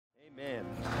Amen.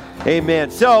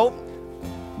 Amen. So,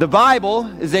 the Bible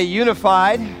is a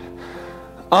unified,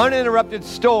 uninterrupted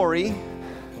story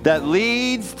that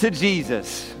leads to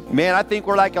Jesus. Man, I think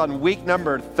we're like on week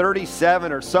number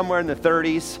 37 or somewhere in the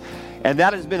 30s, and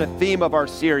that has been a theme of our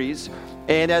series.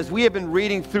 And as we have been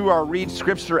reading through our Read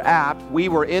Scripture app, we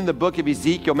were in the book of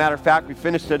Ezekiel. Matter of fact, we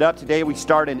finished it up today. We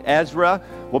start in Ezra.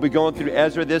 We'll be going through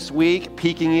Ezra this week,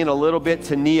 peeking in a little bit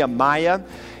to Nehemiah,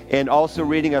 and also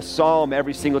reading a psalm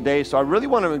every single day. So I really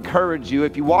want to encourage you.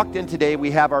 If you walked in today, we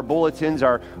have our bulletins,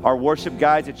 our worship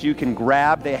guides that you can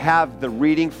grab. They have the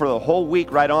reading for the whole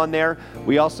week right on there.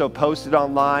 We also post it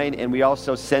online, and we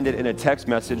also send it in a text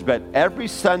message. But every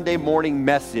Sunday morning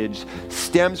message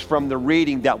stems from the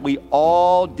reading that we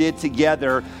all did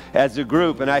together as a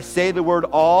group. And I say the word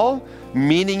all,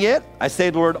 meaning it. I say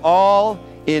the word all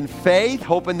in faith,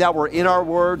 hoping that we're in our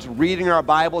words, reading our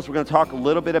Bibles. We're going to talk a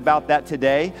little bit about that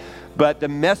today, but the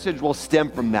message will stem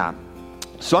from that.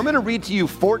 So I'm going to read to you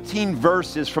 14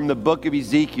 verses from the book of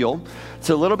Ezekiel.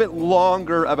 It's a little bit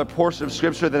longer of a portion of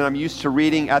Scripture than I'm used to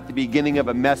reading at the beginning of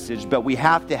a message, but we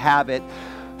have to have it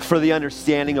for the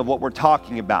understanding of what we're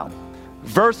talking about.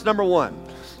 Verse number 1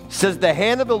 says, "The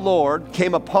hand of the Lord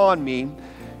came upon me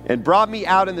and brought me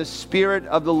out in the spirit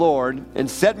of the Lord and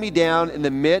set me down in the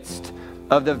midst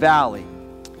of the valley,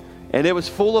 and it was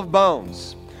full of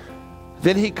bones.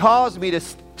 Then he caused me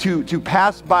to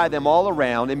pass by them all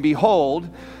around, and behold,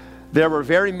 there were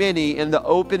very many in the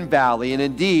open valley, and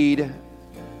indeed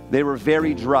they were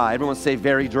very dry." Everyone say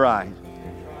very dry.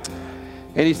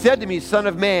 "And he said to me, Son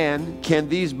of man, can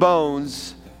these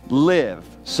bones live?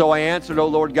 So I answered, O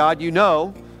Lord God, you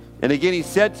know. And again he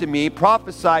said to me,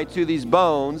 prophesy to these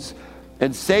bones,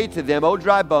 and say to them, O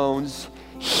dry bones,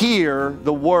 hear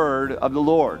the word of the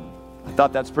Lord." I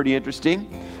thought that's pretty interesting.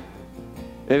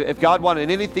 If God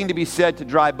wanted anything to be said to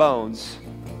dry bones,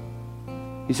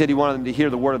 he said he wanted them to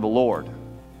hear the word of the Lord,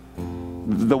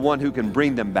 the one who can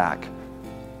bring them back.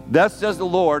 "Thus says the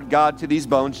Lord God to these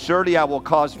bones, surely I will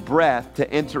cause breath to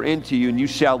enter into you, and you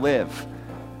shall live.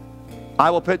 I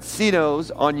will put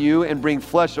sinews on you and bring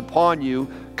flesh upon you,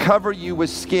 cover you with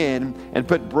skin, and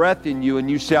put breath in you, and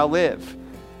you shall live.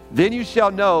 Then you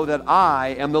shall know that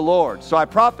I am the Lord." So I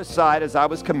prophesied as I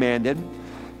was commanded.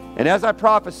 And as I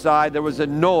prophesied, there was a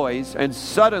noise and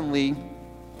suddenly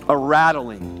a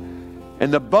rattling.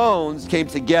 And the bones came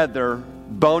together,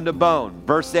 bone to bone.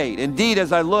 Verse 8, "Indeed,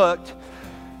 as I looked,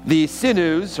 the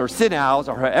sinews, or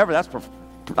however,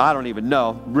 I don't even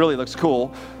know. Really looks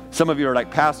cool. Some of you are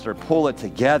like, Pastor, pull it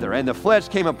together. And the flesh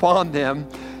came upon them,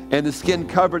 and the skin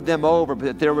covered them over,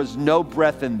 but there was no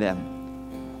breath in them.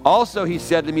 Also he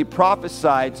said to me,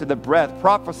 prophesy to the breath,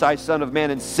 prophesy, son of man,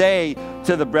 and say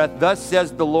to the breath, thus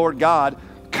says the Lord God,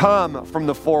 come from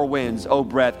the four winds, O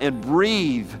breath, and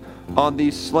breathe on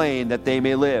these slain that they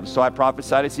may live. So I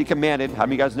prophesied as he commanded." How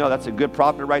many of you guys know that's a good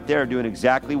prophet right there, doing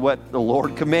exactly what the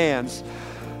Lord commands?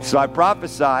 "So I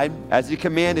prophesied as he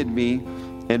commanded me,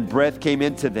 and breath came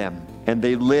into them, and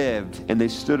they lived, and they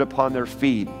stood upon their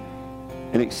feet,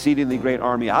 an exceedingly great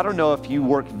army." I don't know if you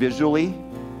work visually,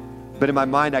 but in my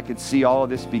mind, I could see all of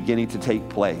this beginning to take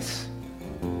place.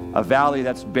 A valley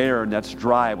that's barren, that's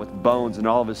dry with bones, and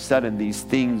all of a sudden these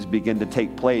things begin to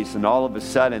take place, and all of a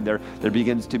sudden there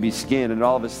begins to be skin, and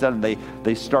all of a sudden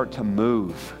they start to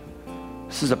move.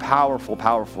 This is a powerful,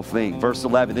 powerful thing. Verse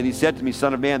 11, "Then he said to me,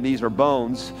 Son of man, these are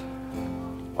bones,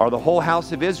 are the whole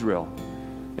house of Israel.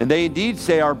 And they indeed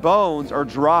say, our bones are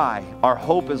dry, our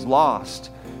hope is lost,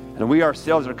 and we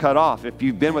ourselves are cut off." If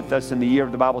you've been with us in the Year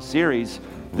of the Bible series,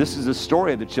 this is the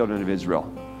story of the children of Israel.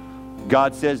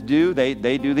 God says do, they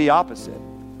do the opposite.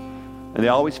 And they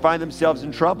always find themselves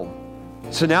in trouble.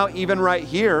 So now even right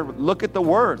here, look at the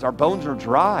words. Our bones are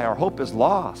dry, our hope is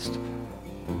lost.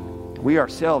 We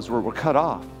ourselves we're cut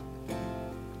off.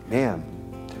 Man,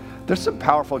 there's some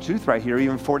powerful truth right here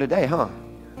even for today, huh?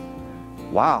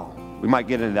 Wow, we might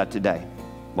get into that today.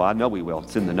 Well, I know we will.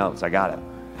 It's in the notes. I got it.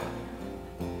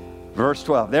 Verse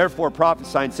 12, "Therefore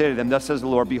prophesy and say to them, thus says the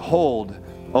Lord, behold,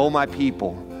 O my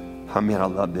people," oh man, I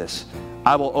love this,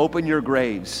 "I will open your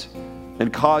graves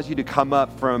and cause you to come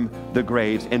up from the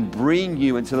graves and bring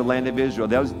you into the land of Israel."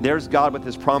 There's God with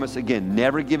his promise again,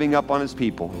 never giving up on his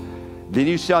people. "Then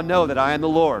you shall know that I am the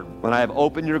Lord, when I have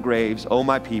opened your graves, O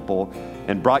my people,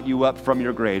 and brought you up from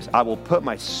your graves. I will put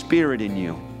my spirit in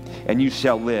you, and you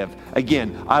shall live."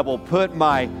 Again, I will put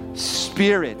my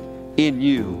spirit in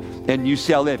you, and you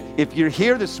shall live. If you're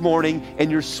here this morning and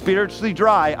you're spiritually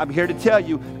dry, I'm here to tell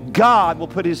you, God will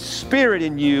put his spirit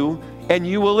in you, and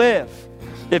you will live.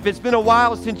 If it's been a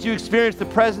while since you experienced the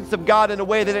presence of God in a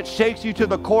way that it shakes you to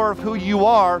the core of who you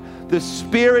are, the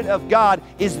Spirit of God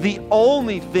is the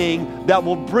only thing that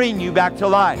will bring you back to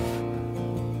life.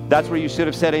 That's where you should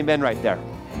have said amen right there.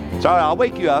 So I'll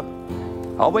wake you up.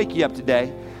 I'll wake you up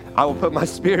today. I will put my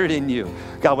Spirit in you.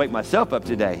 God, wake myself up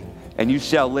today, and you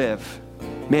shall live.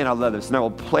 Man, I love this. And I will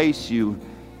place you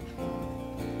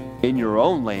in your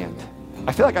own land.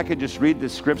 I feel like I could just read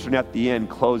this scripture and at the end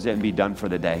close it and be done for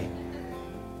the day.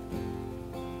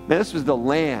 Man, this was the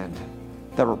land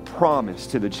that were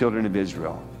promised to the children of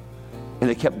Israel. And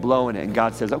they kept blowing it. And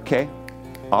God says, okay,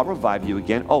 I'll revive you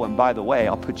again. Oh, and by the way,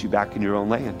 I'll put you back in your own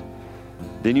land.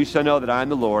 Then you shall know that I am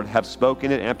the Lord, have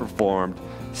spoken it and performed,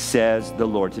 says the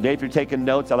Lord. Today, if you're taking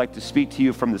notes, I'd like to speak to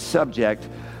you from the subject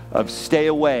of stay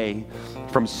away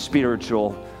from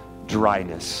spiritual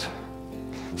dryness.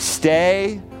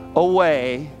 Stay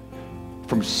away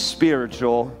from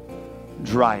spiritual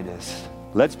dryness.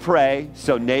 Let's pray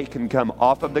so Nate can come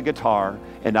off of the guitar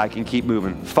and I can keep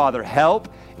moving. Father, help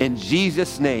in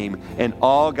Jesus' name. And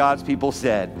all God's people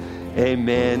said,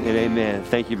 amen and amen.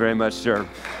 Thank you very much, sir.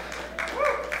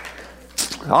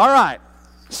 All right.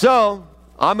 So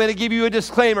I'm going to give you a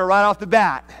disclaimer right off the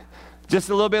bat. Just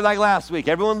a little bit like last week.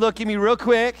 Everyone look at me real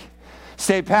quick.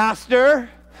 Say, Pastor,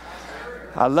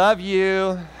 I love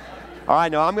you. All right,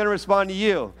 now I'm going to respond to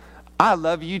you. I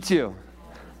love you too.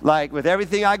 Like with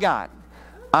everything I got.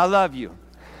 I love you.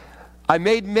 I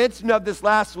made mention of this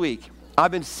last week.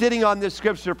 I've been sitting on this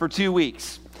scripture for 2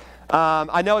 weeks.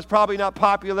 I know it's probably not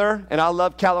popular, and I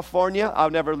love California. I'll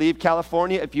never leave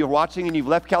California. If you're watching and you've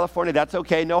left California, that's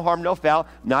okay. No harm, no foul.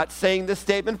 Not saying this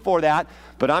statement for that,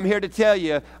 but I'm here to tell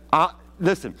you,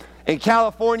 listen, in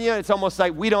California, it's almost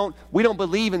like we don't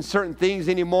believe in certain things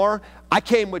anymore. I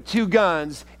came with 2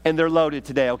 guns, and they're loaded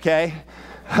today, okay?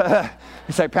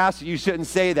 It's like, Pastor, you shouldn't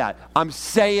say that. I'm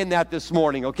saying that this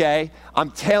morning, okay?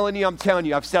 I'm telling you,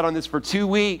 I've sat on this for 2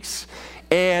 weeks,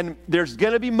 and there's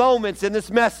going to be moments in this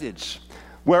message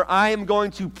where I am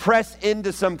going to press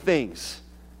into some things,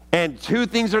 and 2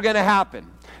 things are going to happen.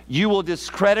 You will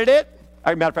discredit it.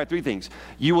 Matter of fact, 3 things.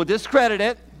 You will discredit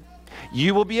it,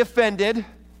 you will be offended,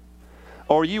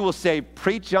 or you will say,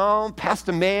 preach on,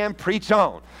 Pastor man, preach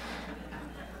on.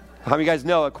 How many of you guys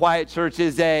know a quiet church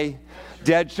is a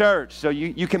dead church? So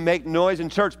you can make noise in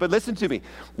church. But listen to me.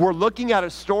 We're looking at a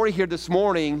story here this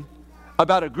morning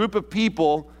about a group of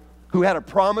people who had a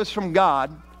promise from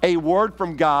God, a word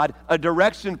from God, a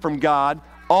direction from God,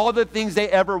 all the things they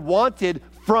ever wanted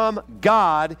from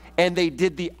God, and they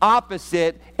did the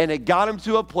opposite, and it got them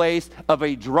to a place of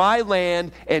a dry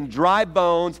land and dry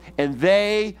bones, and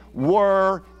they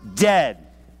were dead.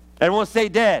 Everyone say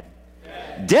dead.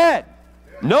 Dead.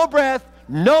 No breath,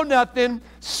 no nothing,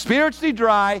 spiritually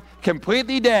dry,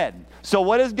 completely dead. So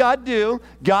what does God do?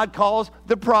 God calls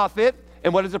the prophet,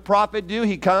 and what does a prophet do?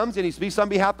 He comes and he speaks on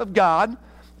behalf of God,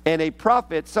 and a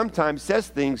prophet sometimes says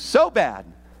things so bad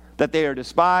that they are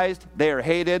despised, they are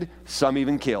hated, some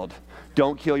even killed.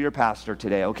 Don't kill your pastor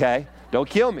today, okay? Don't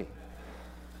kill me.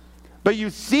 But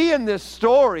you see in this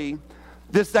story,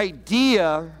 this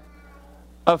idea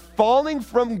of falling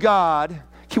from God.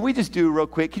 Can we just do real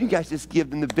quick? Can you guys just give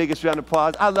them the biggest round of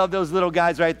applause? I love those little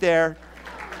guys right there.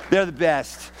 They're the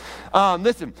best.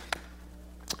 Listen,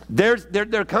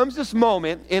 there comes this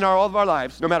moment in all of our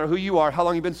lives, no matter who you are, how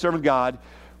long you've been serving God,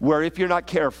 where if you're not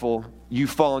careful, you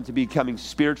fall into becoming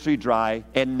spiritually dry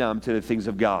and numb to the things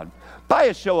of God. By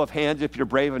a show of hands, if you're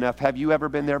brave enough, have you ever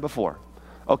been there before?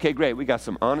 Okay, great. We got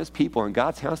some honest people in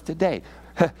God's house today.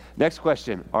 Next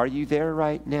question. Are you there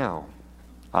right now?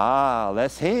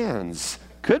 Less hands.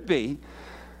 Could be.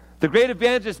 The great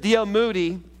evangelist D.L.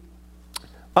 Moody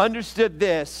understood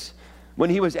this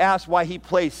when he was asked why he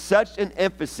placed such an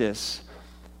emphasis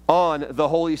on the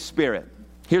Holy Spirit.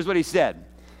 Here's what he said.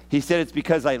 He said, it's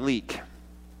because I leak.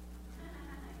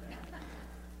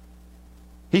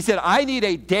 He said, I need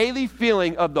a daily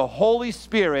feeling of the Holy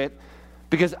Spirit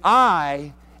because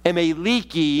I am a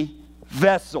leaky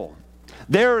vessel.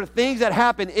 There are things that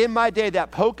happen in my day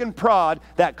that poke and prod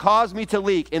that cause me to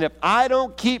leak. And if I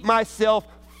don't keep myself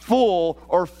full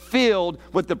or filled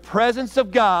with the presence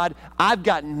of God, I've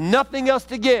got nothing else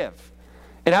to give.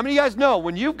 And how many of you guys know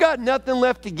when you've got nothing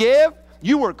left to give,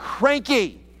 you are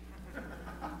cranky.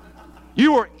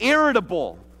 You are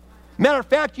irritable. Matter of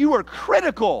fact, you are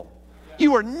critical.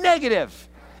 You are negative.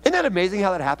 Isn't that amazing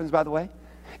how that happens, by the way?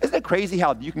 Isn't it crazy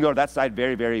how you can go to that side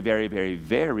very, very, very, very,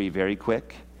 very, very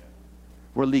quick?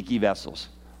 We're leaky vessels.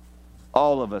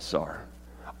 All of us are.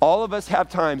 All of us have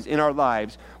times in our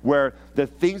lives where the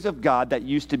things of God that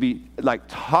used to be like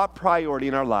top priority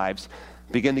in our lives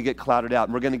begin to get clouded out.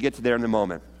 And we're going to get to there in a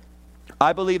moment.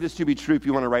 I believe this to be true if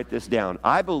you want to write this down.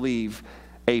 I believe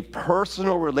a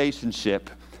personal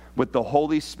relationship with the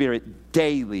Holy Spirit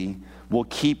daily will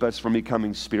keep us from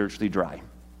becoming spiritually dry.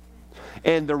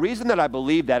 And the reason that I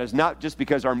believe that is not just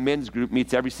because our men's group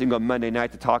meets every single Monday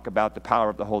night to talk about the power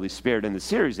of the Holy Spirit in the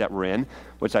series that we're in,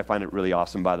 which I find it really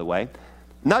awesome, by the way.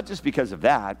 Not just because of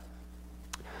that.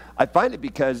 I find it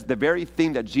because the very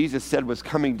thing that Jesus said was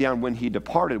coming down when he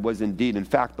departed was indeed, in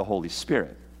fact, the Holy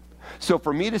Spirit. So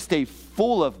for me to stay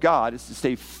full of God is to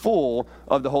stay full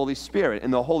of the Holy Spirit.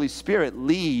 And the Holy Spirit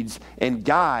leads and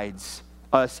guides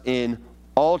us in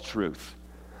all truth.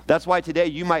 That's why today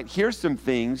you might hear some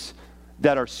things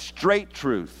that are straight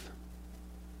truth,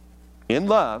 in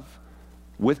love,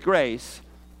 with grace,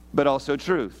 but also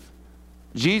truth.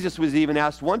 Jesus was even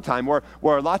asked one time where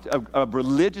a lot of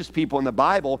religious people in the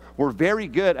Bible were very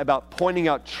good about pointing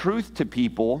out truth to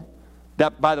people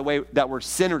that, by the way, that were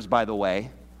sinners, by the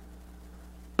way,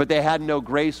 but they had no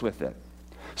grace with it.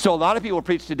 So a lot of people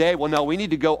preach today, well, no, we need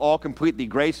to go all completely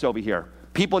grace over here.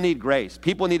 People need grace.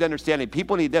 People need understanding.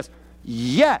 People need this.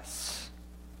 Yes.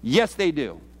 Yes, they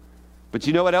do. But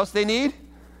you know what else they need?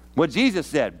 What Jesus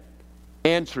said,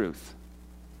 and truth.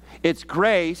 It's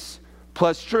grace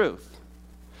plus truth.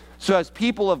 So as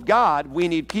people of God, we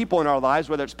need people in our lives,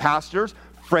 whether it's pastors,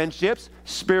 friendships,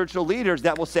 spiritual leaders,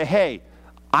 that will say, hey,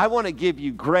 I want to give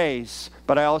you grace,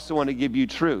 but I also want to give you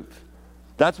truth.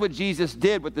 That's what Jesus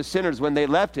did with the sinners when they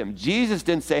left him. Jesus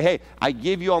didn't say, hey, I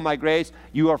give you all my grace,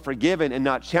 you are forgiven, and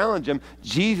not challenge them.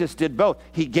 Jesus did both.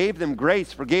 He gave them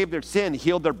grace, forgave their sin,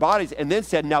 healed their bodies, and then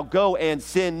said, now go and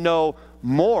sin no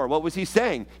more. What was he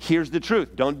saying? Here's the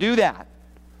truth. Don't do that.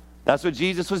 That's what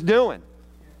Jesus was doing.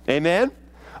 Amen?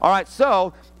 All right,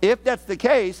 so if that's the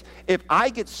case, if I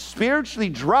get spiritually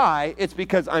dry, it's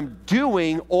because I'm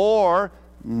doing or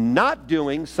not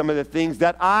doing some of the things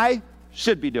that I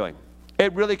should be doing.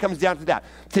 It really comes down to that.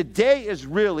 Today is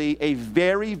really a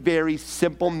very, very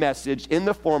simple message in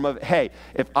the form of, hey,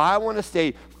 if I want to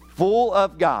stay full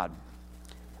of God,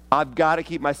 I've got to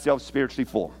keep myself spiritually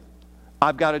full.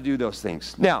 I've got to do those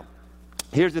things. Now,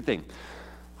 here's the thing.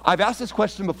 I've asked this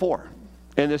question before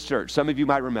in this church. Some of you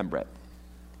might remember it.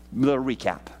 A little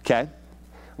recap, okay? I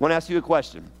want to ask you a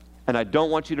question, and I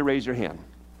don't want you to raise your hand.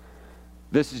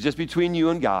 This is just between you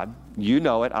and God. You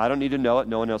know it. I don't need to know it.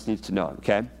 No one else needs to know it,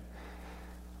 okay?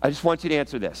 I just want you to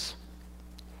answer this.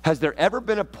 Has there ever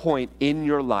been a point in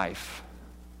your life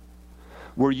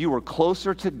where you were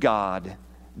closer to God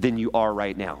than you are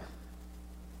right now?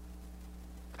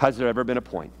 Has there ever been a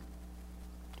point?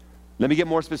 Let me get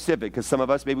more specific, because some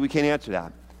of us, maybe we can't answer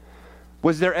that.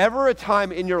 Was there ever a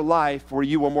time in your life where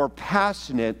you were more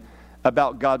passionate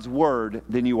about God's word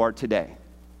than you are today?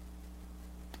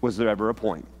 Was there ever a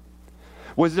point?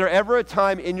 Was there ever a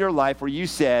time in your life where you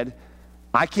said,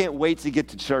 I can't wait to get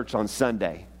to church on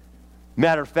Sunday.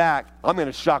 Matter of fact, I'm going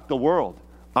to shock the world.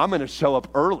 I'm going to show up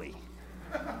early.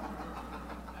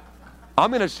 I'm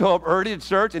going to show up early to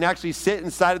church and actually sit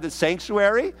inside of the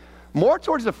sanctuary. More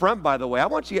towards the front, by the way. I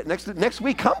want you to get next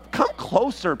week. Come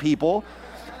closer, people.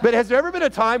 But has there ever been a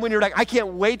time when you're like, I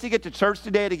can't wait to get to church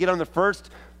today to get on the first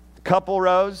couple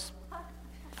rows,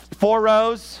 4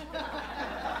 rows?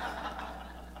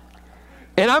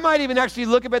 And I might even actually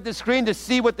look up at the screen to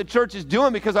see what the church is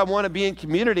doing because I want to be in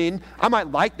community. And I might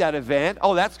like that event.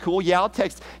 Oh, that's cool. Yeah, I'll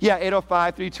text. Yeah,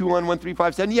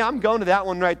 805-321-1357. Yeah, I'm going to that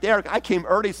one right there. I came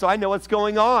early, so I know what's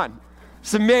going on.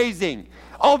 It's amazing.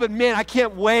 Oh, but man, I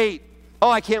can't wait.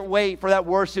 Oh, I can't wait for that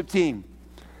worship team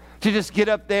to just get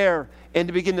up there and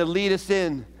to begin to lead us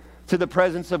in to the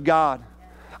presence of God.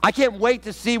 I can't wait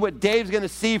to see what Dave's going to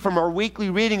see from our weekly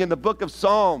reading in the book of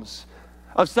Psalms.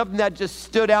 Of something that just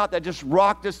stood out, that just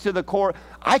rocked us to the core.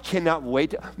 I cannot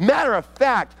wait. Matter of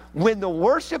fact, when the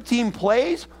worship team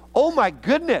plays, oh my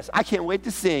goodness, I can't wait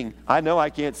to sing. I know I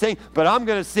can't sing, but I'm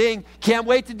going to sing. Can't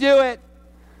wait to do it.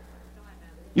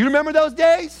 You remember those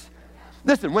days?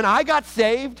 Listen, when I got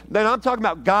saved, then I'm talking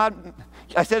about God.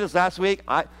 I said this last week.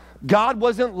 God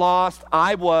wasn't lost.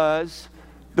 I was.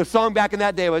 The song back in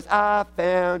that day was, I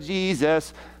found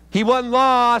Jesus. He wasn't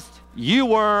lost. You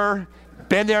were.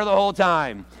 Been there the whole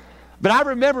time. But I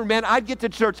remember, man, I'd get to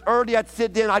church early, I'd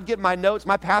sit down, I'd get my notes.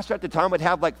 My pastor at the time would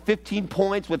have like 15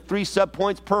 points with 3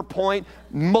 subpoints per point,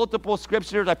 multiple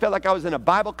scriptures. I felt like I was in a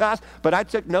Bible class, but I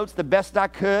took notes the best I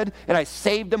could, and I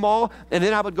saved them all, and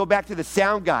then I would go back to the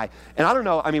sound guy. And I don't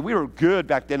know, I mean, we were good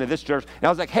back then at this church, and I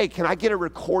was like, hey, can I get a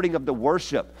recording of the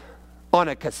worship on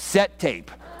a cassette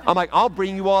tape? I'm like, I'll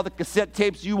bring you all the cassette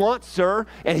tapes you want, sir.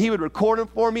 And he would record them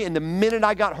for me. And the minute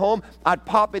I got home, I'd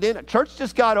pop it in. Church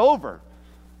just got over.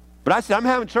 But I said, I'm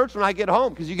having church when I get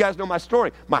home because you guys know my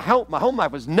story. My home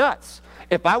life was nuts.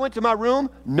 If I went to my room,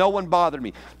 no one bothered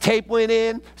me. Tape went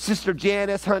in, Sister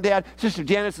Janice, Dad, Sister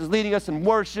Janice is leading us in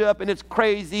worship, and it's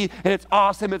crazy, and it's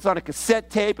awesome. It's on a cassette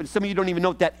tape, and some of you don't even know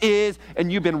what that is,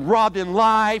 and you've been robbed in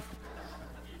life.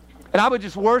 And I would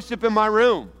just worship in my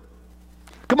room.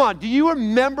 Come on, do you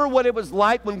remember what it was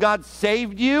like when God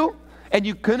saved you, and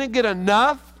you couldn't get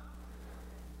enough?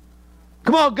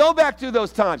 Come on, go back to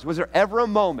those times. Was there ever a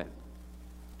moment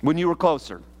when you were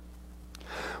closer?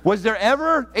 Was there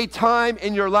ever a time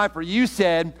in your life where you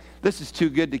said, this is too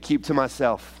good to keep to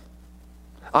myself?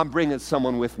 I'm bringing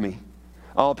someone with me.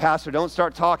 Oh, Pastor, don't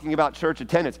start talking about church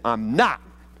attendance. I'm not.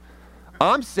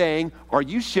 I'm saying, are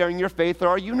you sharing your faith or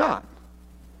are you not?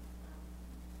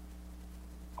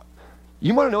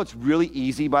 You want to know what's really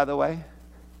easy, by the way?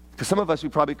 Because some of us, we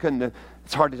probably couldn't,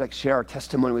 it's hard to share our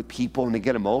testimony with people and to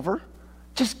get them over.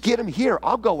 Just get them here.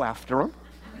 I'll go after them.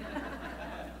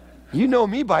 You know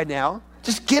me by now.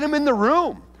 Just get them in the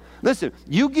room. Listen,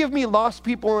 you give me lost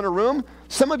people in a room,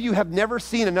 some of you have never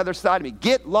seen another side of me.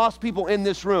 Get lost people in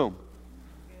this room.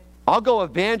 I'll go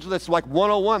evangelist like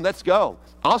 101. Let's go.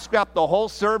 I'll scrap the whole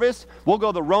service. We'll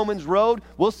go the Romans road.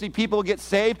 We'll see people get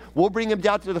saved. We'll bring them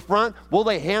down to the front. We'll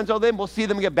lay hands on them. We'll see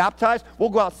them get baptized. We'll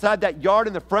go outside that yard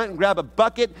in the front and grab a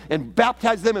bucket and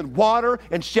baptize them in water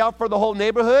and shout for the whole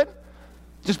neighborhood.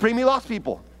 Just bring me lost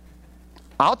people.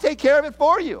 I'll take care of it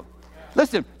for you.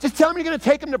 Listen, just tell them you're going to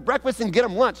take them to breakfast and get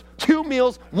them lunch. 2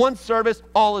 meals, 1 service,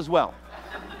 all is well.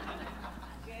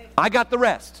 I got the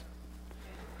rest.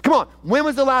 Come on, when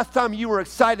was the last time you were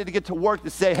excited to get to work to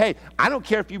say, hey, I don't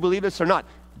care if you believe this or not.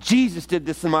 Jesus did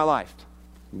this in my life.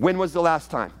 When was the last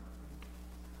time?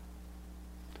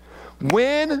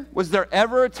 When was there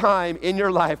ever a time in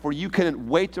your life where you couldn't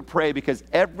wait to pray because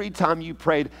every time you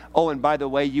prayed, oh, and by the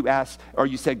way, you asked, or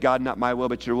you said, God, not my will,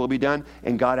 but your will be done,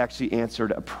 and God actually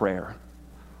answered a prayer?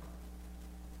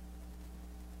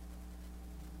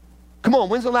 Come on,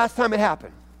 when's the last time it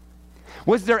happened?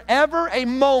 Was there ever a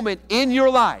moment in your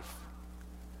life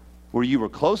where you were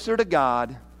closer to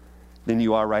God than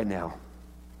you are right now?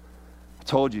 I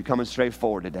told you, coming straight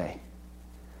forward today.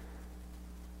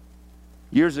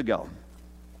 Years ago,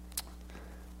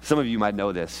 some of you might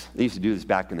know this. They used to do this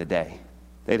back in the day.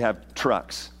 They'd have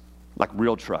trucks, like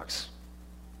real trucks,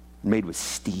 made with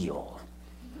steel.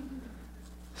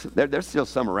 So there's still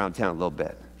some around town a little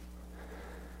bit.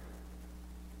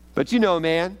 But you know,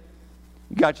 man,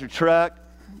 you got your truck,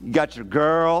 you got your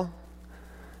girl.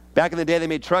 Back in the day, they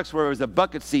made trucks where it was a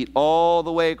bucket seat all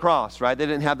the way across, right? They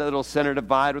didn't have that little center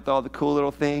divide with all the cool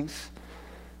little things.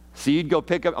 So you'd go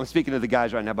pick up, I'm speaking to the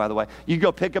guys right now, by the way. You'd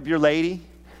go pick up your lady.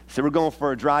 So we're going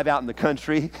for a drive out in the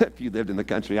country. If you lived in the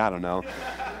country, I don't know.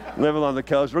 Live along the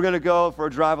coast. We're going to go for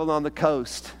a drive along the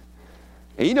coast.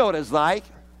 And you know what it's like.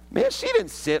 Man, she didn't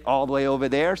sit all the way over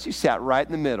there. She sat right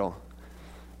in the middle.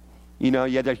 You know,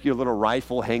 you had your little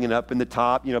rifle hanging up in the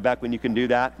top, you know, back when you can do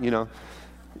that, you know.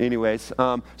 Anyways,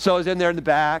 so I was in there in the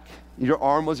back. Your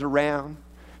arm was around.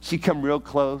 She'd come real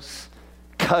close,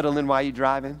 cuddling while you're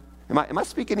driving. Am I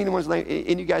speaking anyone's language?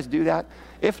 And you guys do that?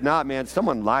 If not, man,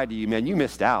 someone lied to you, man. You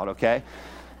missed out, okay?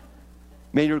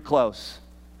 Man, you're close.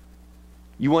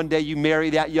 One day you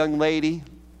marry that young lady,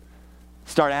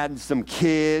 start adding some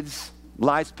kids,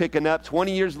 life's picking up.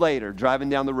 20 years later, driving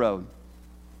down the road,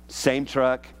 same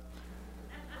truck,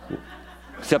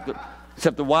 except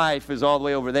the wife is all the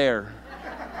way over there.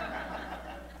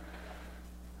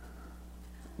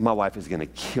 My wife is going to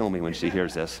kill me when she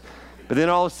hears this. But then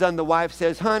all of a sudden the wife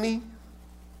says, honey,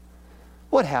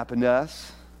 what happened to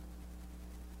us?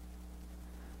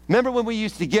 Remember when we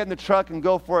used to get in the truck and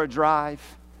go for a drive?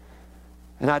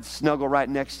 And I'd snuggle right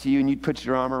next to you and you'd put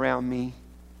your arm around me.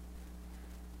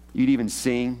 You'd even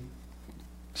sing,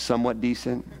 somewhat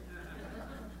decent.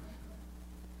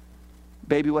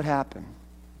 Baby, what happened?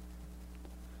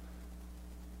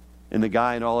 And the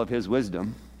guy, in all of his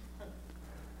wisdom,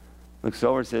 looks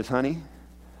over and says, honey,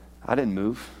 I didn't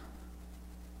move.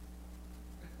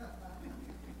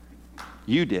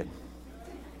 You did.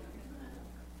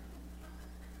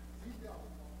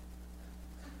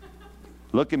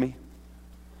 Look at me.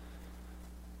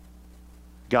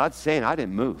 God's saying, I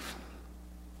didn't move.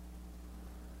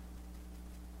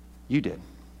 You did.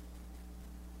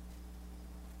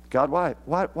 God, why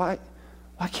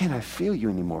can't I feel you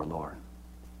anymore, Lord?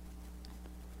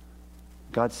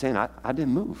 God's saying, I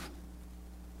didn't move.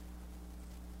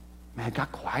 Man, it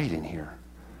got quiet in here.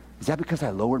 Is that because I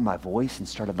lowered my voice and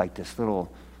started like this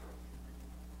little...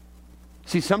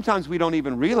 See, sometimes we don't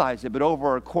even realize it, but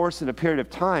over a course and a period of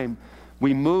time,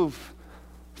 we move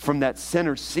from that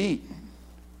center seat.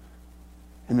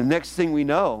 And the next thing we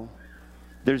know,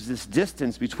 there's this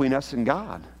distance between us and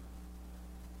God.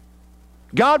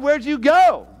 God, where'd you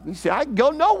go? You say, I can go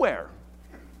nowhere.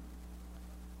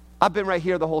 I've been right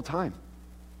here the whole time.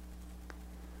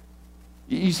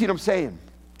 You see what I'm saying?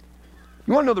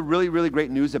 You want to know the really, really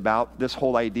great news about this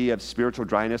whole idea of spiritual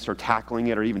dryness or tackling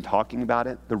it or even talking about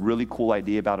it? The really cool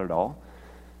idea about it all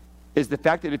is the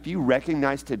fact that if you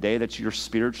recognize today that you're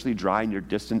spiritually dry and you're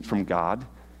distant from God,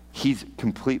 He's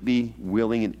completely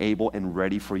willing and able and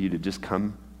ready for you to just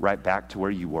come right back to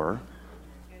where you were.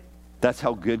 That's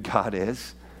how good God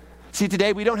is. See,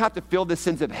 today we don't have to feel this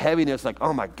sense of heaviness like,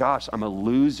 oh my gosh, I'm a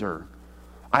loser.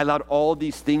 I allowed all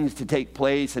these things to take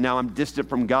place and now I'm distant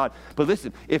from God. But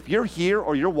listen, if you're here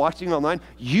or you're watching online,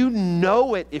 you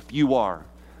know it if you are.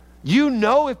 You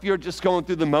know if you're just going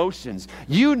through the motions.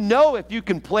 You know if you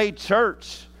can play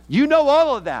church. You know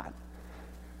all of that.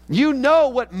 You know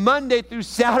what Monday through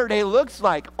Saturday looks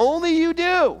like. Only you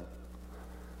do.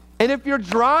 And if you're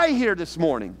dry here this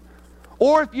morning,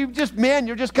 or if you're just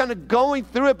kind of going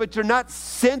through it, but you're not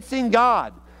sensing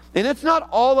God. And it's not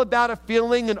all about a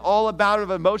feeling and all about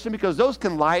an emotion, because those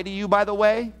can lie to you, by the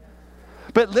way.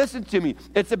 But listen to me.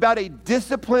 It's about a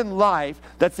disciplined life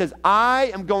that says,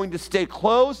 I am going to stay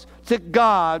close to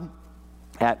God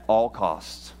at all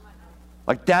costs.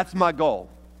 Like, that's my goal.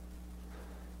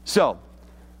 So,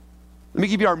 let me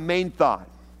give you our main thought.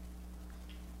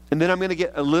 And then I'm going to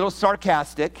get a little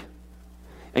sarcastic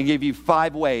and give you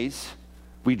 5 ways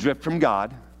we drift from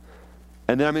God.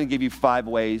 And then I'm going to give you 5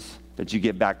 ways that you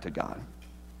get back to God.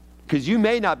 Because you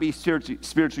may not be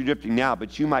spiritually drifting now,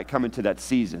 but you might come into that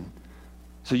season.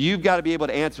 So you've got to be able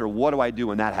to answer, what do I do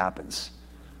when that happens?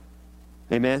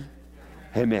 Amen?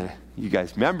 Amen. You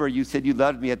guys, remember you said you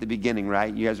loved me at the beginning,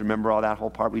 right? You guys remember all that whole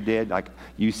part we did? Like,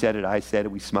 you said it, I said it,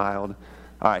 we smiled.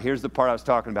 All right, here's the part I was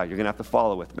talking about. You're going to have to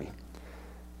follow with me.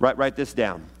 Write this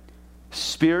down.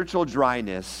 Spiritual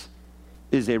dryness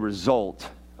is a result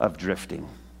of drifting.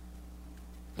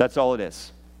 That's all it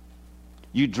is.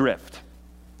 You drift.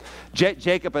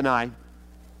 Jacob and I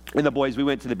and the boys, we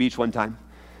went to the beach one time,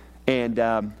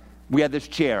 and we had this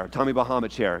chair, Tommy Bahama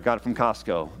chair. Got it from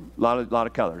Costco. A lot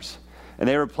of colors. And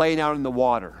they were playing out in the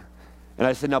water. And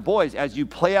I said, now boys, as you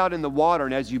play out in the water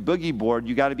and as you boogie board,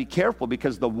 you got to be careful,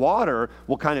 because the water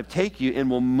will kind of take you and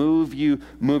will move you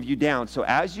down. So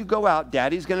as you go out,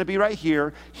 Daddy's going to be right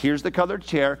here. Here's the colored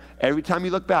chair. Every time you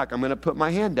look back, I'm going to put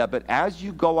my hand up. But as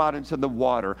you go out into the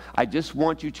water, I just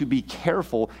want you to be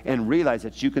careful and realize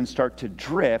that you can start to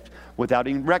drift without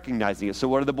even recognizing it. So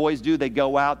what do the boys do? They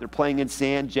go out, they're playing in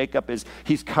sand. Jacob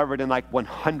he's covered in like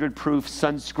 100 proof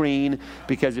sunscreen,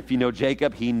 because if you know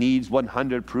Jacob, he needs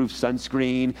 100 proof sunscreen.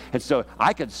 And so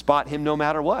I could spot him no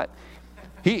matter what.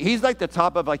 He's like the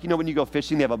top of, like, you know, when you go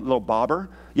fishing, they have a little bobber.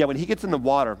 Yeah, when he gets in the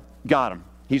water, got him.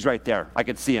 He's right there. I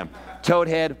could see him. Toad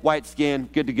head, white skin,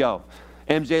 good to go.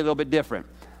 MJ, a little bit different.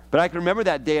 But I can remember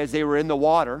that day as they were in the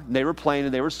water, and they were playing,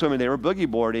 and they were swimming, they were boogie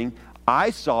boarding.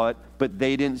 I saw it, but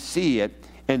they didn't see it.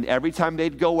 And every time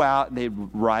they'd go out and they'd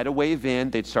ride a wave in,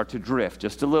 they'd start to drift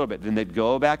just a little bit. Then they'd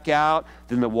go back out,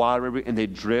 then the water, and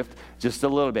they'd drift just a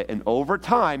little bit. And over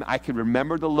time, I could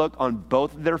remember the look on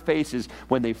both of their faces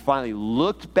when they finally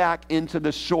looked back into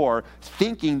the shore,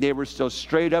 thinking they were still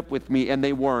straight up with me, and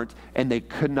they weren't, and they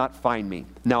could not find me.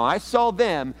 Now, I saw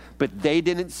them, but they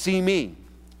didn't see me.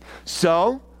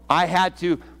 So I had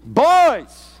to,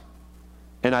 boys!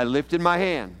 And I lifted my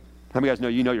hand. How many of you guys know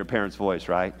you know your parents' voice,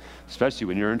 right? Especially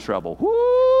when you're in trouble.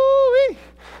 Woo-wee!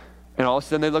 And all of a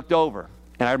sudden they looked over.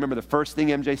 And I remember the first thing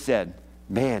MJ said,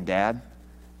 man, Dad,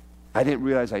 I didn't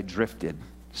realize I drifted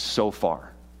so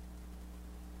far.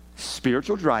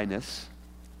 Spiritual dryness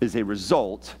is a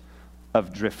result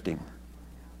of drifting.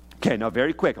 Okay, now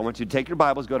very quick, I want you to take your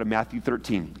Bibles, go to Matthew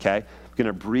 13, okay? I'm going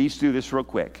to breeze through this real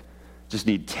quick. Just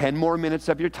need 10 more minutes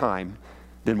of your time,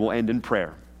 then we'll end in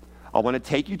prayer. I want to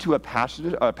take you to a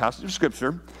passage of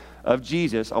Scripture of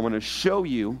Jesus. I want to show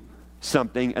you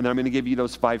something, and then I'm going to give you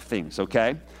those 5 things,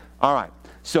 okay? All right.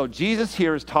 So Jesus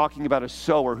here is talking about a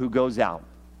sower who goes out,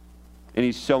 and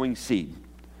he's sowing seed.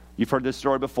 You've heard this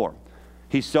story before.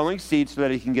 He's sowing seed so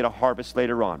that he can get a harvest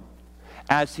later on.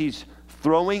 As he's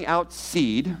throwing out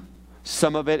seed,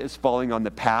 some of it is falling on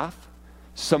the path.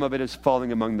 Some of it is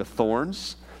falling among the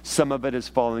thorns. Some of it is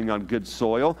falling on good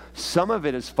soil. Some of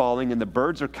it is falling and the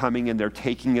birds are coming and they're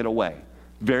taking it away.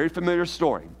 Very familiar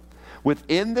story.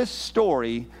 Within this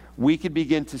story, we could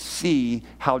begin to see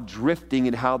how drifting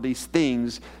and how these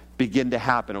things begin to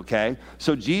happen, okay?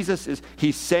 So Jesus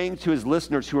he's saying to his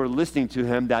listeners who are listening to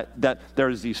him that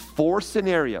there's these 4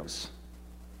 scenarios.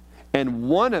 And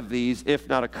one of these, if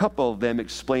not a couple of them,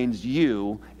 explains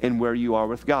you and where you are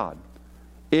with God.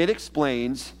 It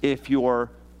explains if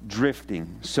you're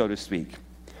drifting, so to speak.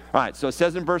 All right, so it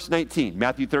says in verse 19,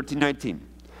 Matthew 13:19,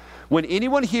 when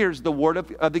anyone hears the word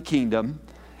of the kingdom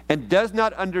and does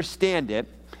not understand it,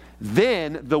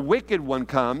 then the wicked one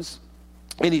comes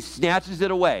and he snatches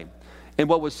it away, and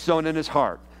what was sown in his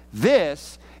heart.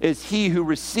 This is he who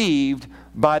received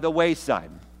by the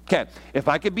wayside. Okay, if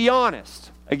I could be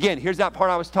honest, again, here's that part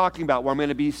I was talking about where I'm going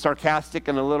to be sarcastic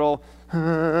and a little,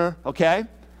 okay?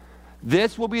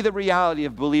 This will be the reality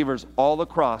of believers all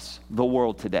across the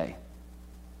world today,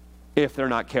 if they're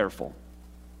not careful.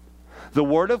 The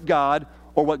Word of God,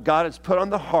 or what God has put on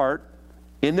the heart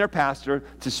in their pastor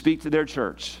to speak to their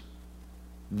church,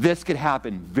 this could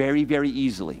happen very, very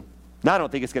easily. Now, I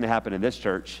don't think it's going to happen in this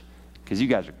church, because you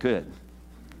guys are good.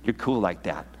 You're cool like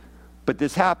that. But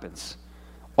this happens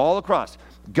all across.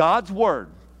 God's Word,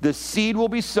 the seed will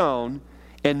be sown,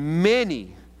 and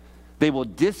many, they will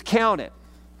discount it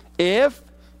if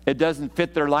it doesn't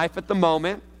fit their life at the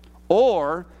moment,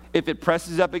 or if it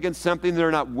presses up against something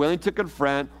they're not willing to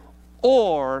confront,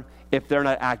 or if they're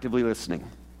not actively listening.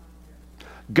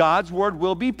 God's Word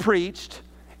will be preached,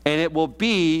 and it will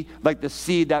be like the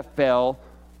seed that fell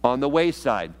on the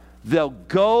wayside. They'll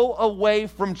go away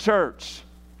from church,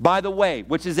 by the way,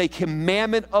 which is a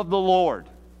commandment of the Lord.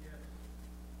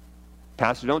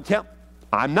 Pastor, don't tell.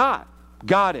 I'm not.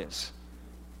 God is.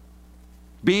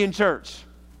 Be in church.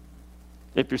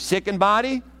 If you're sick in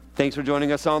body, thanks for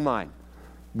joining us online.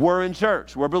 We're in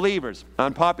church. We're believers.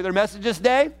 Unpopular message this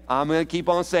day, I'm going to keep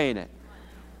on saying it.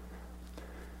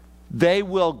 They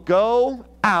will go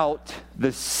out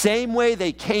the same way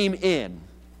they came in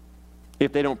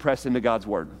if they don't press into God's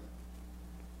Word.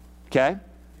 Okay?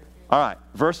 All right,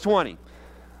 verse 20.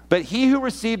 But he who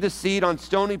received the seed on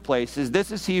stony places,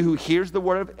 this is he who hears the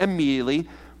word immediately,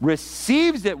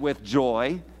 receives it with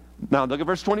joy. Now look at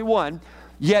verse 21.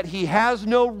 Yet he has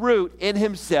no root in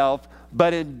himself,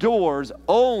 but endures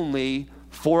only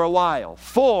for a while.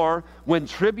 For when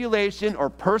tribulation or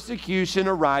persecution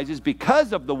arises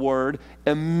because of the word,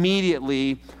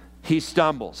 immediately he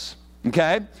stumbles.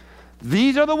 Okay?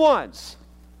 These are the ones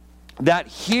that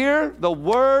hear the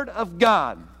word of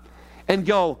God and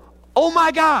go, oh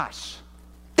my gosh,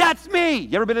 that's me.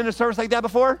 You ever been in a service like that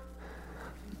before?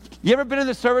 You ever been in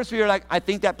the service where you're like, I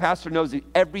think that pastor knows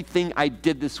everything I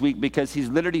did this week because he's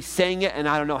literally saying it and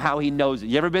I don't know how he knows it.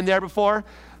 You ever been there before?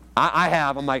 I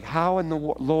have. I'm like, how in the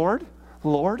Lord,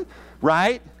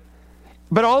 right?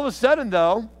 But all of a sudden,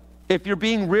 though, if you're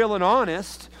being real and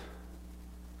honest,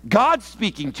 God's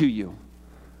speaking to you.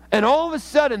 And all of a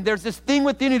sudden, there's this thing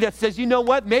within you that says, you know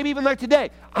what? Maybe even like today,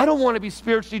 I don't want to be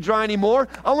spiritually dry anymore.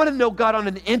 I want to know God on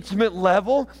an intimate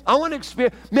level. I want to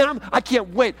experience, man, I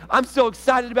can't wait. I'm so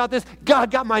excited about this.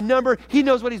 God got my number. He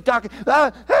knows what he's talking.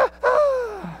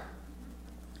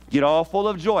 Get all full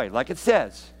of joy, like it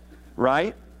says,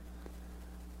 right?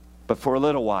 But for a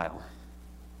little while.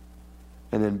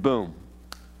 And then boom.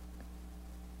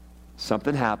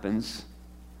 Something happens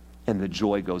and the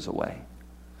joy goes away.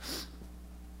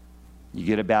 You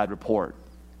get a bad report.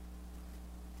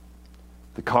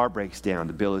 The car breaks down.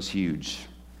 The bill is huge.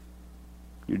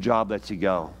 Your job lets you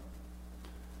go.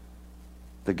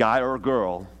 The guy or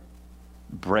girl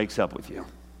breaks up with you.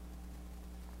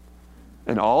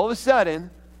 And all of a sudden,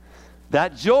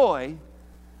 that joy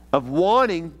of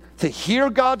wanting to hear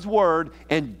God's word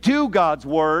and do God's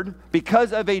word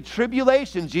because of a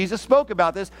tribulation, Jesus spoke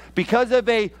about this, because of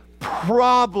a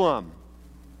problem,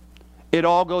 it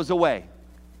all goes away.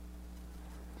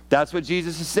 That's what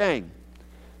Jesus is saying.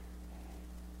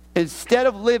 Instead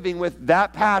of living with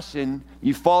that passion,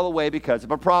 you fall away because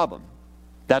of a problem.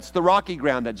 That's the rocky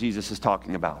ground that Jesus is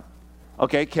talking about.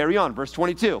 Okay, carry on. Verse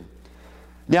 22.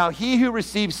 Now he who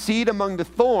receives seed among the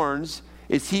thorns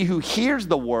is he who hears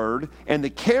the word, and the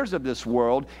cares of this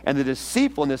world and the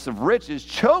deceitfulness of riches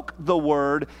choke the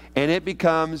word, and it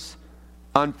becomes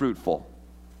unfruitful.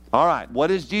 All right,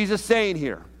 what is Jesus saying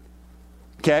here?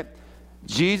 Okay.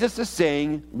 Jesus is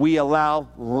saying we allow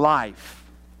life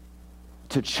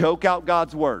to choke out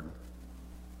God's word.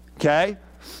 Okay?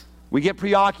 We get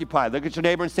preoccupied. Look at your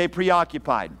neighbor and say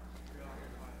preoccupied.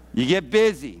 You get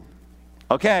busy.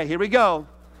 Okay, here we go.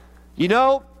 You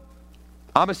know,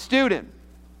 I'm a student,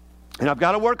 and I've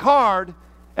got to work hard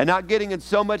and not getting in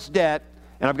so much debt,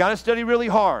 and I've got to study really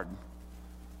hard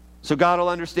so God will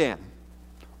understand.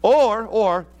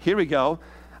 Or, here we go,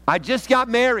 I just got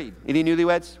married. Any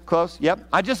newlyweds? Close? Yep.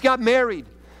 I just got married.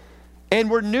 And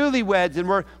we're newlyweds, and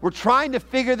we're trying to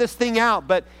figure this thing out,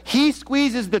 but he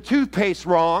squeezes the toothpaste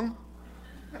wrong.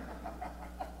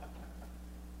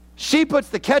 She puts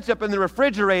the ketchup in the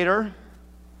refrigerator.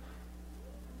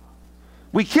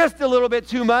 We kissed a little bit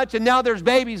too much, and now there's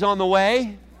babies on the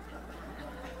way.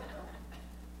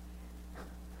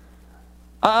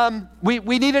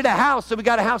 We needed a house, so we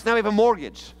got a house. Now we have a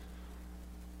mortgage.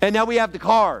 And now we have the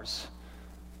cars.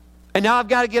 And now I've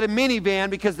got to get a minivan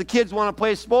because the kids want to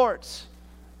play sports.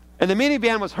 And the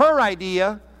minivan was her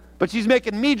idea, but she's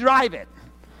making me drive it.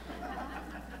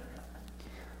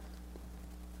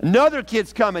 Another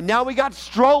kid's coming. Now we got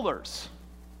strollers.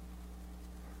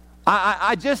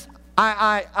 I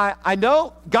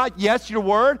know, God, yes, your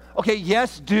word. Okay,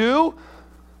 yes, do.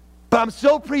 But I'm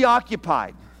so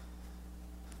preoccupied.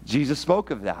 Jesus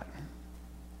spoke of that.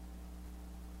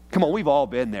 Come on, we've all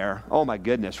been there. Oh my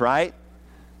goodness, right?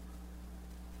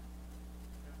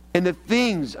 And the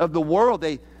things of the world,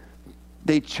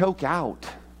 they choke out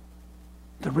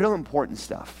the real important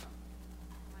stuff.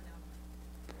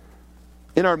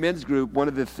 In our men's group, one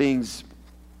of the things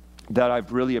that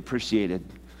I've really appreciated,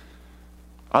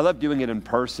 I love doing it in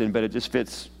person, but it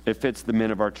fits the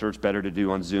men of our church better to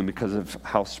do on Zoom because of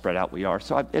how spread out we are.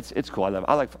 So it's cool.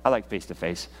 I like face to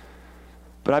face.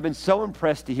 But I've been so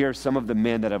impressed to hear some of the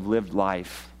men that have lived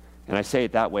life, and I say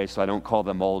it that way so I don't call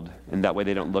them old, and that way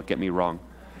they don't look at me wrong,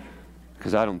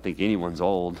 because I don't think anyone's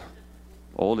old.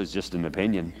 Old is just an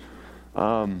opinion.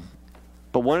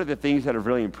 But one of the things that have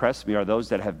really impressed me are those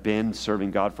that have been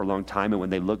serving God for a long time, and when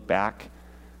they look back,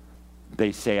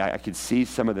 they say, I could see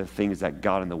some of the things that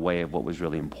got in the way of what was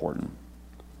really important.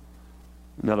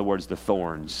 In other words, the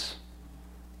thorns.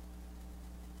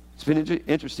 It's been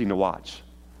interesting to watch.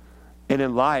 And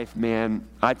in life, man,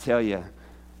 I tell you,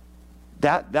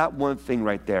 that one thing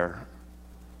right there,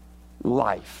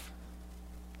 life.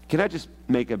 Can I just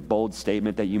make a bold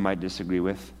statement that you might disagree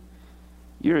with?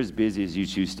 You're as busy as you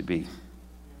choose to be.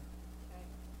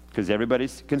 Because everybody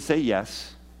can say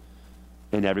yes,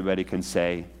 and everybody can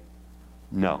say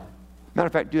no. Matter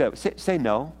of fact, do that. Say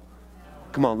no.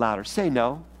 Come on, louder. Say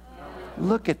no.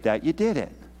 Look at that. You did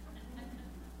it.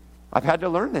 I've had to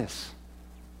learn this.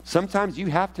 Sometimes you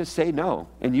have to say no,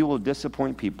 and you will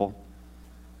disappoint people.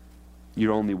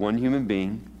 You're only one human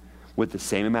being with the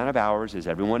same amount of hours as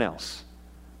everyone else.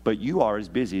 But you are as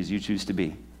busy as you choose to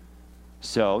be.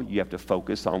 So you have to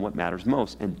focus on what matters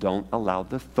most, and don't allow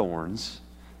the thorns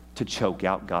to choke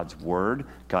out God's word,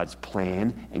 God's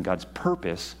plan, and God's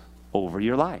purpose over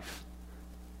your life.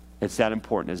 It's that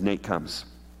important as Nate comes.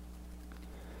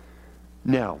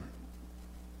 Now,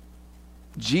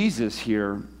 Jesus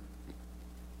here,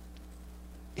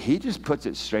 he just puts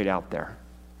it straight out there.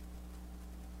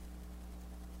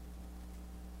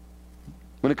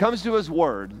 When it comes to his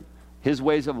word, his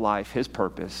ways of life, his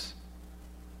purpose,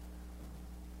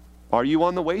 are you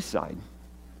on the wayside?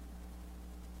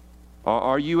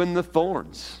 Are you in the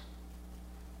thorns?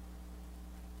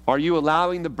 Are you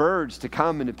allowing the birds to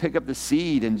come and to pick up the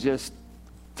seed and just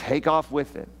take off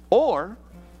with it? Or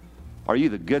are you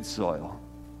the good soil?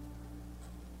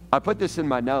 I put this in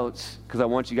my notes because I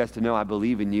want you guys to know I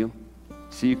believe in you.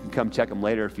 So you can come check them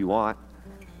later if you want.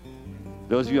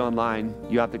 Those of you online,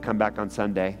 you have to come back on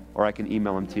Sunday, or I can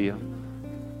email them to you.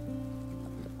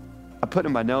 I put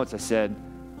in my notes, I said,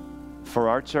 for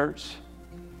our church,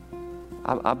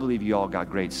 I believe you all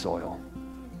got great soil.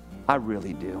 I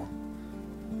really do.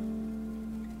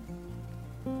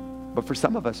 But for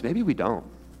some of us, maybe we don't.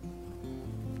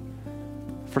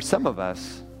 For some of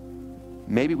us,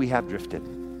 maybe we have drifted.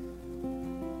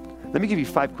 Let me give you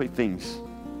 5 quick things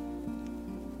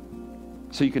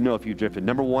so you can know if you drifted.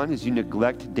 Number 1 is you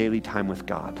neglect daily time with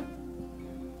God.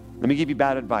 Let me give you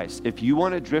bad advice. If you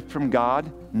want to drift from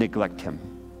God, neglect him.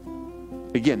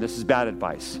 Again, this is bad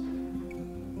advice.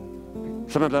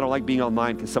 Sometimes I don't like being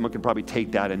online because someone can probably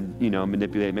take that and,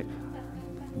 manipulate me.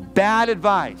 Bad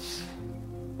advice.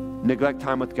 Neglect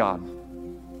time with God.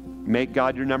 Make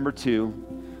God your number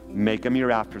 2. Make him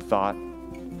your afterthought.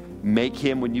 Make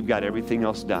him when you've got everything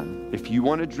else done. If you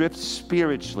want to drift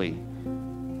spiritually,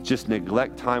 just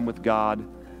neglect time with God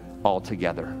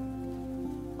altogether.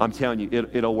 I'm telling you,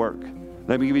 it'll work.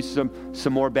 Let me give you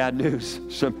some more bad news,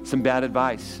 some bad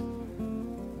advice.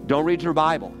 Don't read your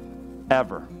Bible,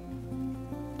 ever.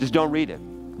 Just don't read it.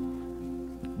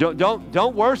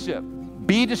 Don't worship.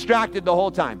 Be distracted the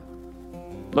whole time.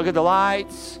 Look at the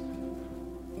lights.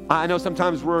 I know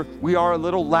sometimes we are a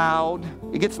little loud.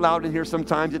 It gets loud in here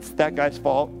sometimes. It's that guy's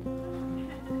fault.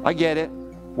 I get it.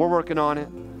 We're working on it.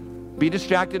 Be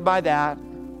distracted by that.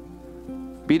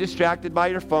 Be distracted by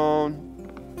your phone.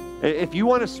 If you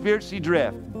want to spiritually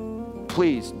drift,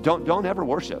 please don't ever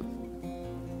worship.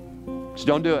 Just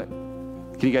don't do it.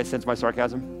 Can you guys sense my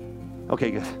sarcasm?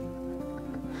 Okay, good.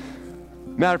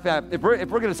 Matter of fact, if we're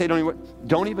going to say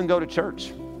don't even go to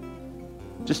church.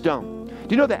 Just don't.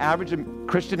 Do you know the average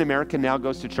Christian American now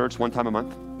goes to church 1 time a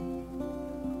month?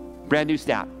 Brand new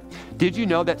stat. Did you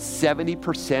know that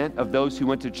 70% of those who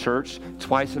went to church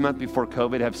twice a month before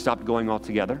COVID have stopped going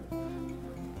altogether?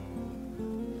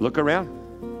 Look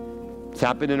around. It's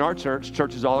happened in our church,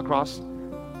 churches all across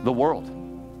the world.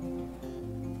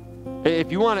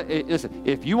 If you want to, listen,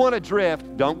 if you want to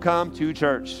drift, don't come to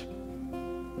church.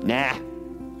 Nah.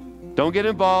 Don't get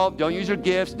involved. Don't use your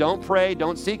gifts. Don't pray.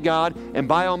 Don't seek God. And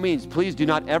by all means, please do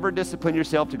not ever discipline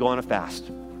yourself to go on a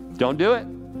fast. Don't do it.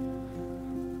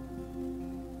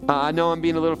 I know I'm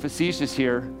being a little facetious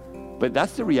here, but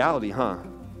that's the reality, huh?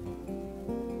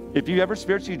 If you ever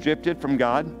spiritually drifted from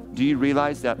God, do you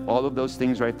realize that all of those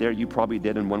things right there you probably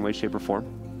did in one way, shape, or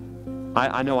form?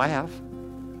 I know I have.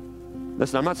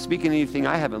 Listen, I'm not speaking anything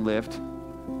I haven't lived.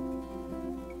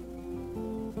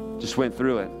 Just went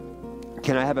through it.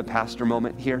 Can I have a pastor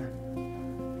moment here?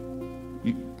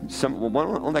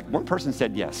 One person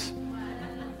said yes.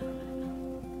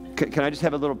 Can I just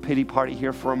have a little pity party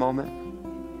here for a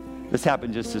moment? This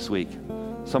happened just this week.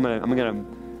 So I'm gonna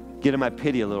get in my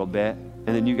pity a little bit, and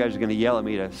then you guys are gonna yell at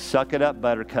me to suck it up,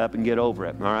 buttercup, and get over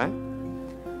it, all right?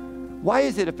 Why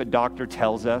is it if a doctor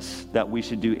tells us that we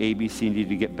should do A, B, C, and D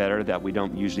to get better, that we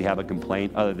don't usually have a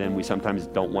complaint, other than we sometimes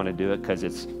don't want to do it because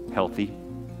it's healthy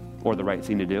or the right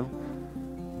thing to do?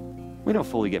 We don't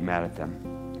fully get mad at them.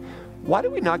 Why do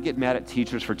we not get mad at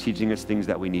teachers for teaching us things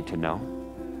that we need to know?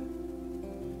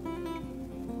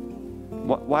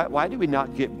 Why do we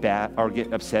not get bad or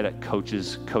get upset at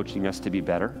coaches coaching us to be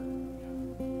better?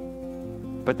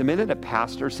 But the minute a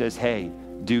pastor says, hey,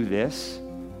 do this,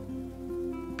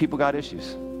 people got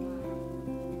issues.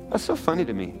 That's so funny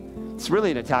to me. It's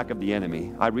really an attack of the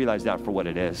enemy. I realize that for what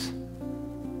it is.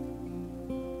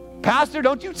 Pastor,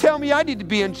 don't you tell me I need to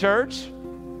be in church.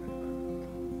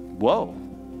 Whoa.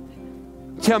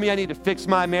 Tell me I need to fix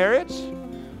my marriage.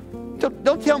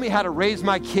 Don't tell me how to raise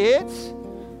my kids.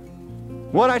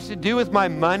 What I should do with my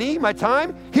money, my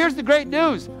time. Here's the great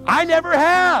news. I never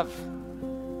have.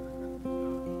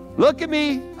 Look at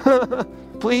me,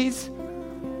 please.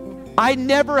 I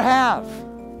never have.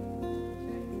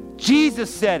 Jesus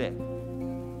said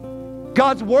it.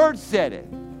 God's word said it.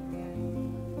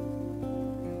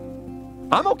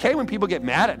 I'm okay when people get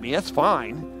mad at me. That's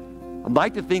fine. I'd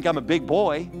like to think I'm a big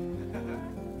boy.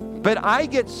 But I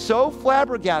get so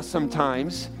flabbergasted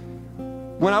sometimes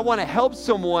when I want to help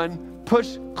someone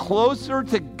push closer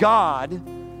to God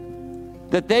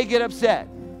that they get upset.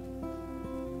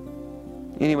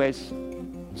 Anyways,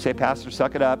 say, Pastor,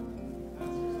 suck it up.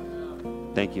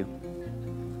 Thank you.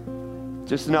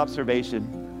 Just an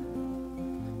observation.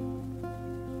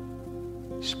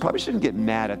 You probably shouldn't get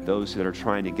mad at those that are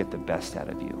trying to get the best out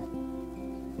of you,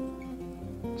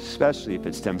 especially if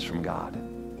it stems from God.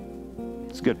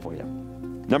 It's good for you.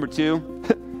 Number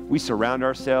 2, we surround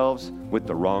ourselves with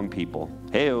the wrong people.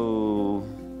 Hey-oh.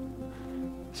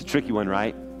 It's a tricky one,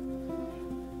 right?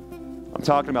 I'm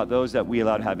talking about those that we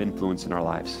allow to have influence in our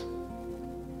lives.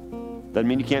 Doesn't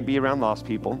mean you can't be around lost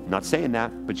people. I'm not saying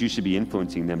that, but you should be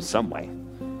influencing them some way.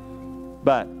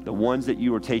 But the ones that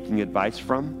you are taking advice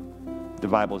from, the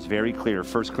Bible is very clear.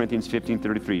 1 Corinthians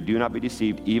 15:33, do not be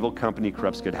deceived. Evil company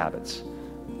corrupts good habits.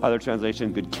 Other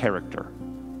translation, good character.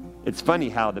 It's funny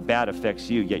how the bad affects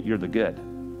you, yet you're the good.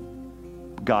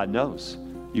 God knows.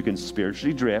 You can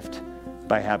spiritually drift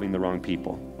by having the wrong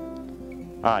people.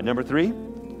 Number 3,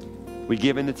 we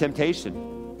give in to temptation.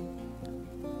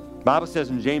 Bible says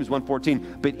in James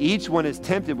 1:14, but each one is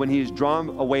tempted when he is drawn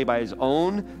away by his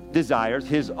own desires,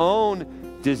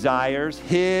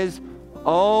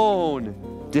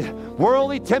 We're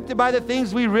only tempted by the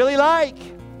things we really like,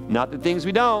 not the things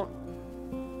we don't.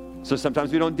 So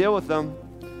sometimes we don't deal with them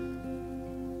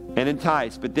and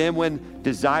entice. But then when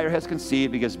desire has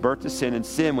conceived, it gives birth to sin, and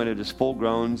sin, when it is full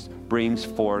grown, brings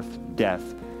forth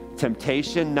death.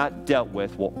 Temptation not dealt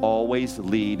with will always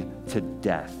lead to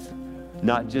death.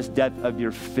 Not just death of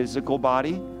your physical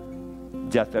body,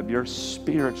 death of your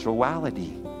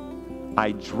spirituality.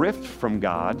 I drift from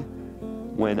God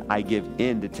when I give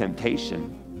in to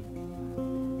temptation.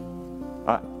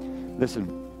 Listen,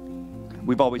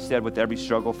 we've always said with every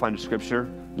struggle, find a scripture.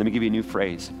 Let me give you a new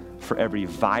phrase. For every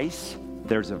vice,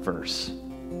 there's a verse.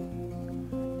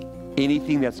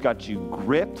 Anything that's got you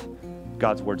gripped,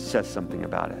 God's word says something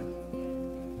about it.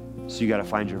 So you got to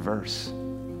find your verse.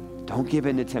 Don't give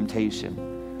in to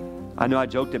temptation. I know I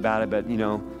joked about it, but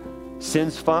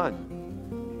sin's fun.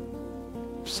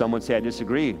 Some would say I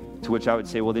disagree, to which I would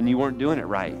say, well, then you weren't doing it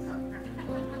right.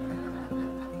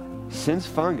 Sin's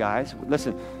fun, guys.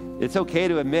 Listen, it's okay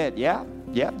to admit, yep,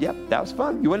 that was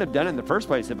fun. You wouldn't have done it in the first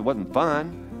place if it wasn't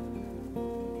fun.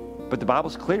 But the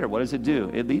Bible's clear. What does it do?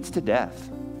 It leads to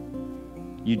death.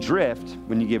 You drift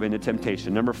when you give in to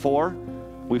temptation. Number 4,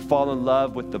 We fall in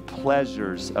love with the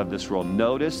pleasures of this world.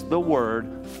 Notice the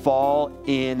word, fall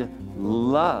in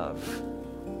love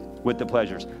with the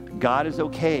pleasures. God is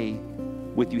okay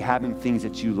with you having things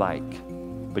that you like,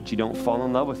 but you don't fall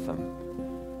in love with them.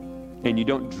 And you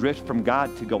don't drift from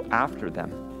God to go after them.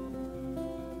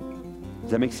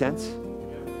 Does that make sense?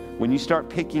 When you start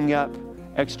picking up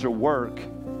extra work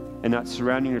and not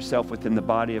surrounding yourself within the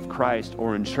body of Christ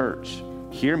or in church,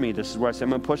 hear me, this is where I say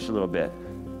I'm going to push a little bit.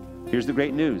 Here's the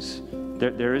great news.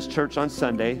 There is church on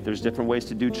Sunday. There's different ways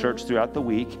to do church throughout the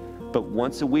week. But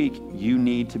once a week, you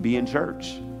need to be in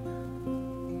church.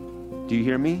 Do you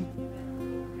hear me?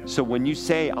 So when you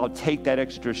say, I'll take that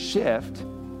extra shift,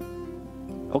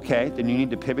 okay, then you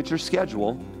need to pivot your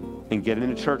schedule and get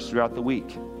into church throughout the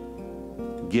week.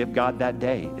 Give God that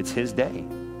day. It's His day.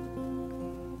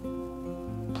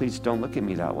 Please don't look at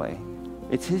me that way.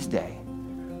 It's His day.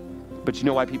 But you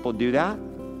know why people do that?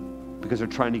 Because they're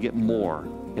trying to get more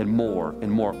and more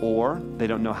and more, or they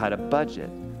don't know how to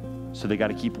budget. So they got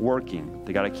to keep working.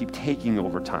 They got to keep taking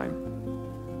overtime.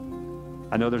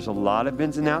 I know there's a lot of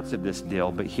ins and outs of this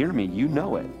deal, but hear me, you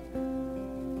know it.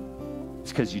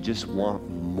 It's because you just want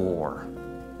more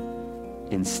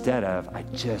instead of, I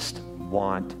just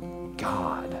want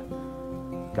God.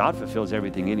 God fulfills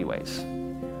everything anyways.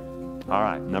 All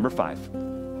right, number 5.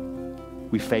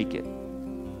 We fake it.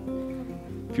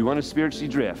 If you want to spiritually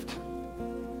drift,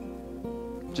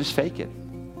 just fake it.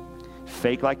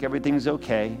 Fake like everything's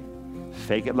okay.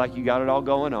 Fake it like you got it all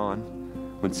going on.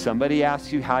 When somebody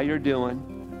asks you how you're doing,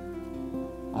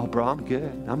 oh, bro, I'm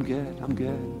good.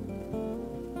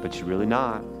 But you're really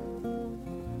not.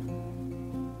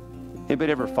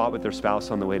 Anybody ever fought with their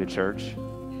spouse on the way to church?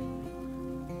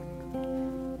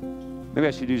 Maybe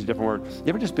I should use a different word. You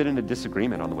ever just been in a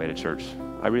disagreement on the way to church?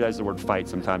 I realize the word fight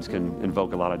sometimes can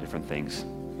invoke a lot of different things.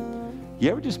 You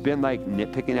ever just been like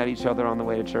nitpicking at each other on the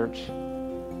way to church?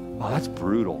 Oh, that's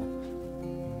brutal.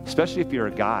 Especially if you're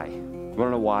a guy. You want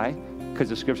to know why? Because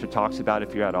the scripture talks about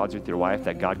if you're at odds with your wife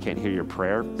that God can't hear your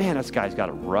prayer. Man, this guy's got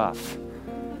it rough.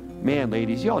 Man,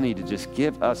 ladies, y'all need to just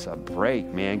give us a break,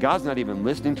 man. God's not even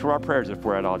listening to our prayers if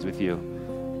we're at odds with you.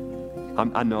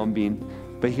 I know I'm being,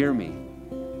 but hear me.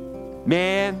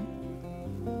 Man,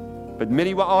 but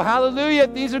many, oh, hallelujah,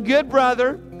 these are good,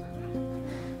 brother.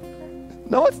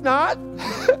 No, it's not.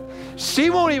 She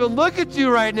won't even look at you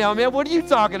right now, man. What are you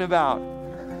talking about?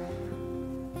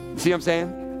 See what I'm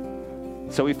saying?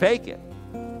 So we fake it.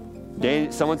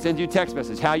 Someone sends you a text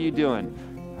message. How you doing?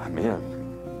 Oh, man,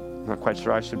 I'm not quite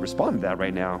sure I should respond to that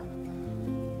right now.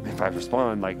 If I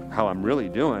respond like how I'm really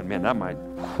doing, man, that might,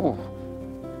 whew.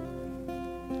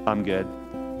 I'm good.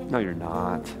 No, you're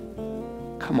not.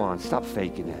 Come on, stop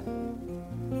faking it.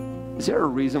 Is there a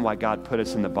reason why God put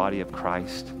us in the body of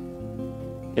Christ?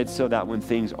 It's so that when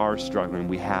things are struggling,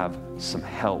 we have some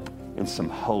help and some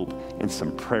hope and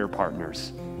some prayer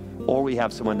partners. Or we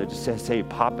have someone that just says, hey,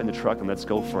 pop in the truck and let's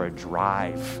go for a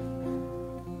drive.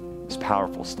 It's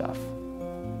powerful stuff.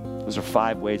 Those are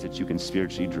 5 ways that you can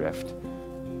spiritually drift.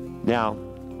 Now,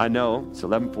 I know it's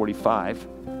 11:45,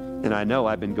 and I know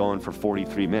I've been going for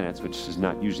 43 minutes, which is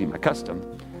not usually my custom,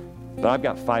 but I've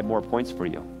got 5 more points for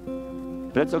you.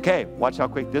 But it's okay. Watch how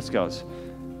quick this goes.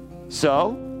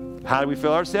 So, how do we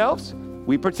fill ourselves?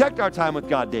 We protect our time with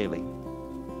God daily.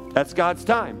 That's God's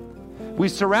time. We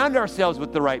surround ourselves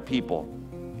with the right people.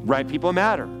 Right people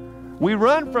matter. We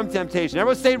run from temptation.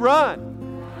 Everyone say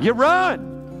run. You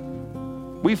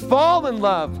run. We fall in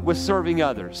love with serving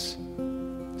others.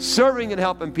 Serving and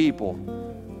helping people.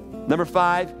 Number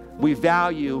 5, we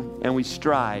value and we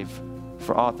strive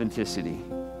for authenticity.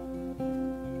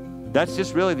 That's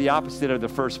just really the opposite of the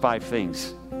first 5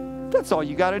 things. That's all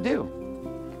you got to do.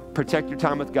 Protect your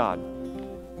time with God.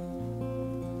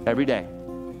 Every day.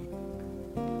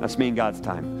 That's me and God's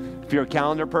time. If you're a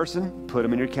calendar person, put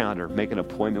them in your calendar. Make an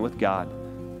appointment with God.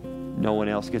 No one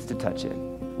else gets to touch it.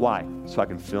 Why? So I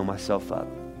can fill myself up.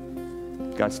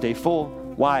 God, stay full.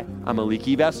 Why? I'm a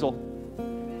leaky vessel.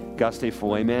 God, stay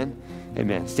full. Amen?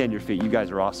 Amen. Stand your feet. You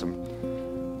guys are awesome.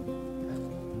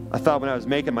 I thought when I was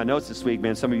making my notes this week,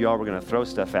 man, some of y'all were going to throw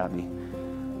stuff at me.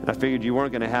 And I figured you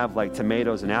weren't going to have like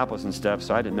tomatoes and apples and stuff,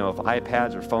 so I didn't know if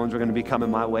iPads or phones were going to be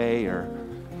coming my way or...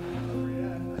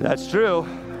 That's true.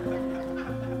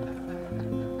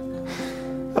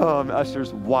 Oh,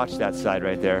 ushers, watch that side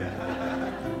right there.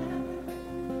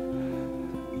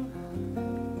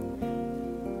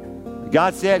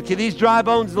 God said, can these dry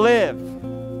bones live?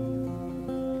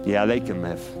 Yeah, they can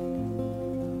live.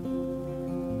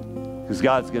 Because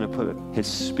God's going to put His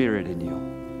Spirit in you.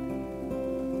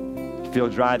 You feel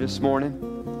dry this morning?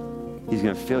 He's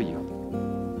going to fill you.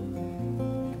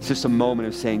 It's just a moment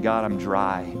of saying, God, I'm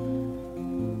dry.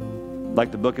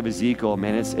 Like the book of Ezekiel,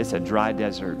 man, it's a dry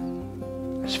desert.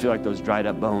 I just feel like those dried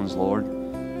up bones, Lord.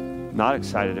 Not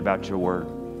excited about your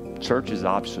word. Church is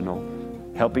optional.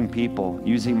 Helping people,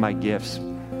 using my gifts.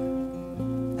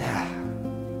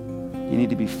 You need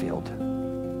to be filled.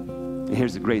 And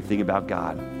here's the great thing about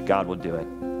God. God will do it.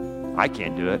 I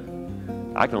can't do it.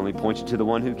 I can only point you to the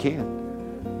one who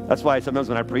can. That's why sometimes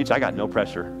when I preach, I got no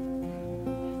pressure.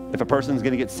 If a person's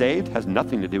going to get saved, it has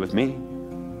nothing to do with me.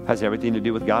 It has everything to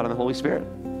do with God and the Holy Spirit.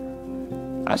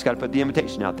 I just got to put the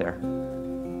invitation out there.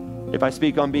 If I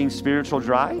speak on being spiritual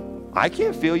dry, I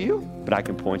can't feel you, but I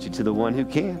can point you to the one who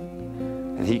can.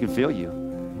 And he can feel you.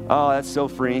 Oh, that's so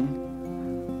freeing.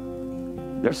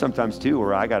 There's sometimes too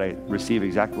where I got to receive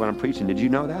exactly what I'm preaching. Did you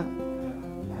know that?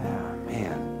 Oh,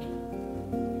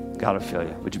 man. God will feel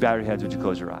you. Would you bow your heads? Would you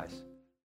close your eyes?